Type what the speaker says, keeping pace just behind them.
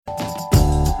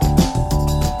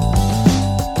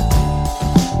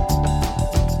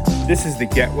This is the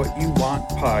Get What You Want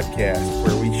podcast,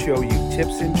 where we show you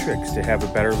tips and tricks to have a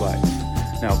better life.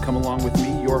 Now come along with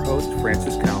me, your host,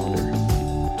 Francis Callender.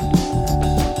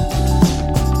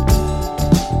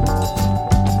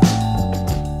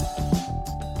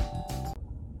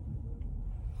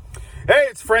 Hey,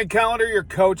 it's Frank Callender, your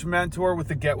coach, mentor with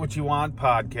the Get What You Want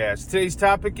podcast. Today's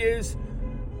topic is,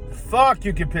 fuck,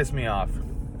 you can piss me off.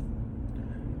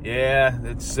 Yeah,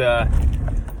 it's,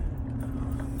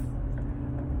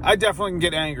 I definitely can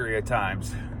get angry at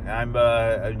times. I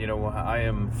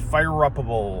am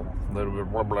fire-upable.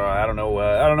 Blah, blah, I don't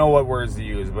know what words to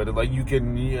use, but I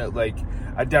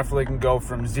definitely can go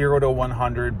from 0 to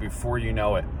 100 before you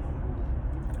know it.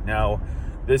 Now,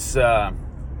 this,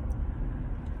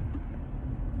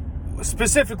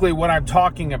 specifically what I'm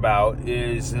talking about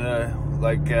is,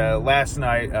 last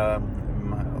night, I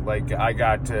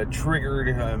got triggered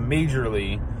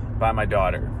majorly by my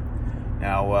daughter.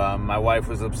 Now, my wife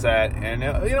was upset, and,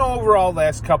 overall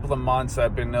last couple of months,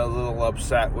 I've been a little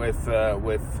upset with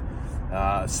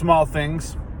small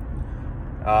things.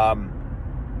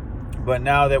 But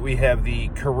now that we have the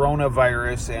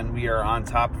coronavirus and we are on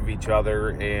top of each other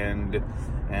and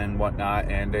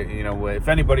whatnot, and, if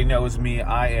anybody knows me,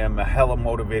 I am a hella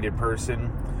motivated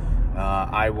person.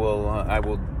 I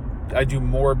do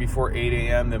more before 8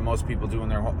 a.m. than most people do in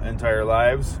their entire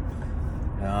lives.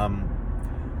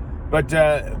 But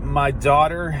my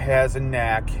daughter has a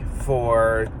knack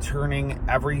for turning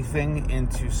everything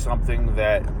into something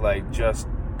that, just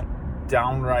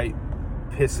downright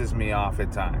pisses me off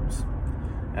at times.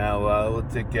 We'll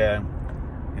take,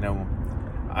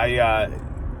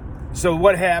 so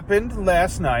what happened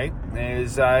last night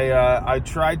is I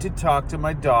tried to talk to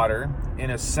my daughter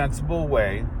in a sensible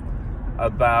way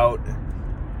about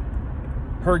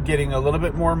her getting a little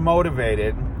bit more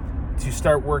motivated to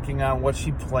start working on what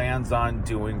she plans on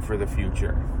doing for the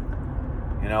future.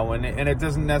 And it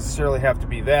doesn't necessarily have to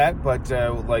be that, but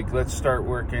let's start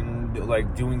working,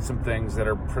 doing some things that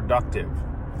are productive.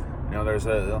 There's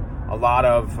a lot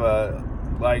of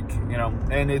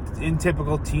and it's in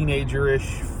typical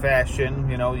teenager-ish fashion,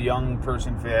 young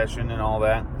person fashion and all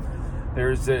that.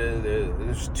 There's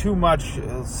too much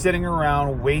sitting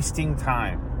around wasting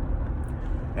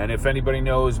time. And if anybody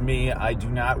knows me, I do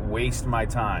not waste my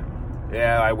time.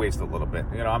 Yeah, I waste a little bit.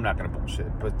 I'm not going to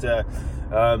bullshit. But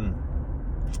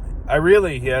I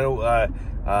really,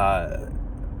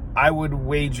 I would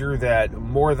wager that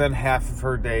more than half of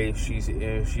her day she's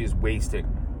wasting.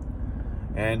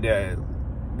 And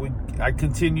I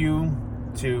continue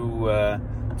to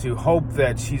hope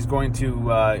that she's going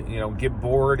to, get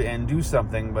bored and do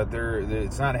something, but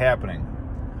it's not happening.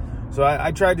 So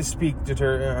I tried to speak to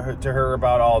her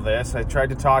about all this. I tried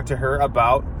to talk to her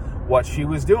about what she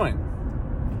was doing.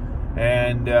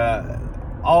 And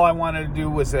all I wanted to do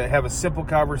was have a simple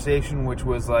conversation, which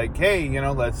was like, hey,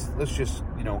 let's just,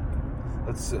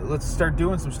 let's start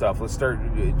doing some stuff. Let's start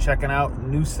checking out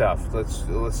new stuff. Let's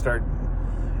start.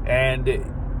 And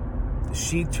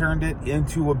she turned it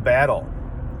into a battle.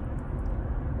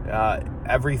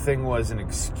 Everything was an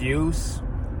excuse.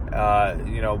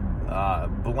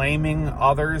 Blaming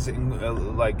others,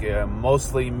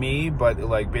 mostly me, but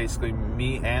basically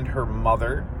me and her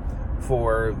mother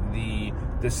for the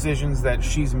decisions that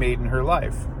she's made in her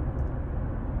life.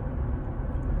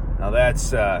 Now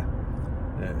that's that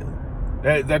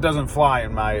doesn't fly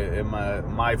in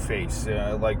my face.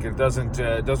 It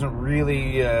doesn't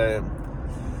really.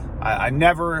 I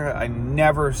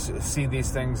never see these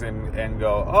things and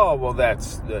go, oh well,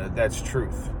 that's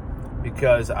truth,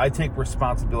 because I take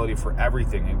responsibility for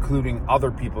everything, including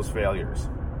other people's failures,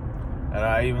 and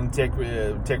I even take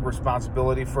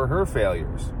responsibility for her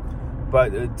failures.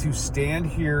 But to stand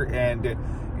here and,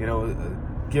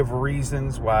 give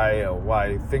reasons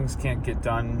why things can't get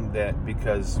done, that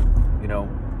because,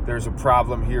 there's a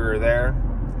problem here or there,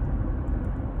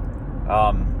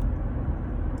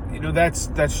 that's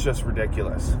just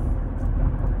ridiculous.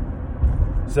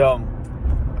 So,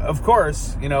 of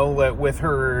course, with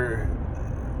her,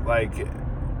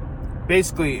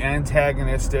 basically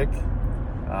antagonistic,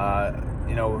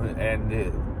 and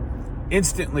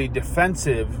instantly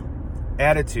defensive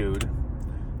attitude,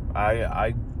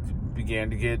 I began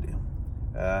to get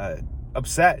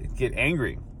upset, get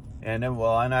angry, and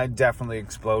I definitely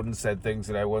exploded and said things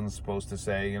that I wasn't supposed to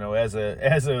say. As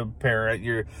a parent,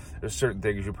 there's certain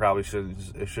things you probably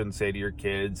shouldn't say to your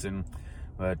kids,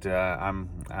 but I'm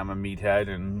a meathead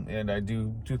and I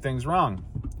do things wrong,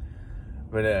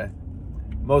 but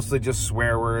mostly just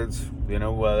swear words,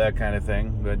 that kind of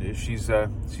thing. But she's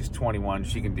 21,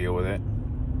 she can deal with it.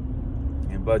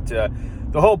 But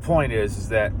the whole point is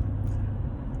that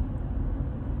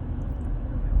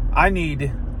I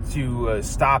need to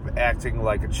stop acting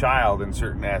like a child in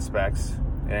certain aspects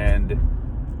and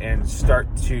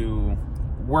start to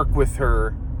work with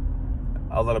her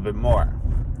a little bit more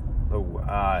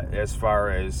as far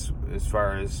as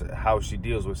how she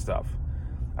deals with stuff.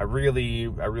 I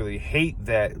really hate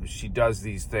that she does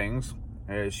these things.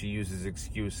 She uses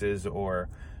excuses, or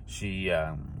she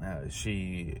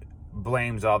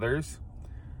blames others.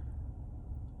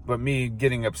 But me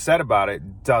getting upset about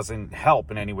it doesn't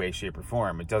help in any way, shape, or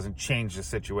form. It doesn't change the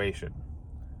situation.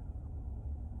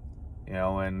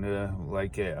 And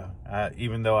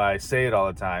even though I say it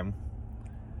all the time,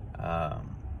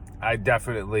 I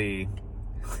definitely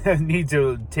need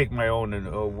to take my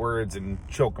own words and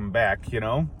choke them back,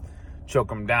 choke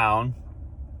them down.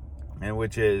 And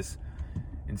which is,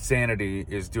 insanity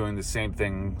is doing the same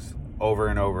things over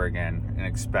and over again and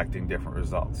expecting different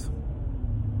results.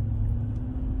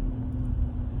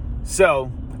 So,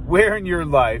 where in your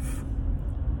life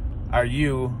are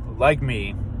you, like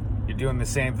me, you're doing the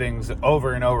same things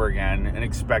over and over again and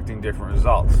expecting different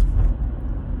results?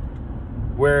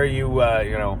 Where are you,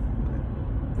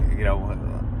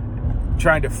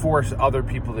 trying to force other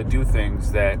people to do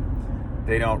things that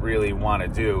they don't really want to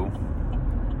do,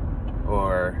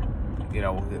 or,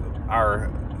 are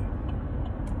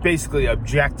basically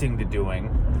objecting to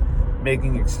doing,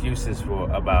 making excuses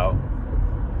about,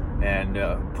 and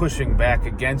pushing back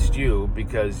against you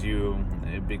because you're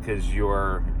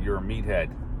a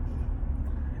meathead?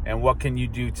 And what can you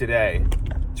do today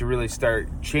to really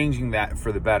start changing that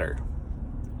for the better?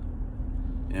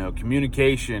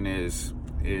 Communication is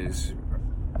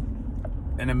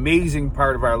an amazing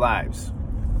part of our lives,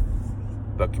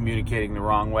 but communicating the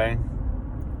wrong way,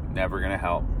 never going to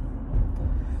help.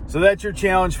 So that's your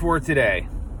challenge for today.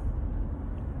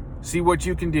 See what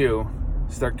you can do.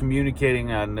 Start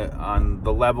communicating on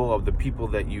the level of the people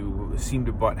that you seem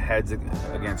to butt heads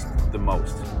against the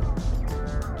most.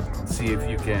 And see if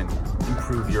you can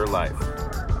improve your life.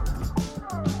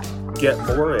 Get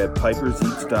more at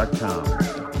piperseats.com.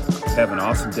 Have an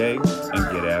awesome day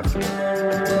and get after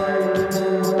it.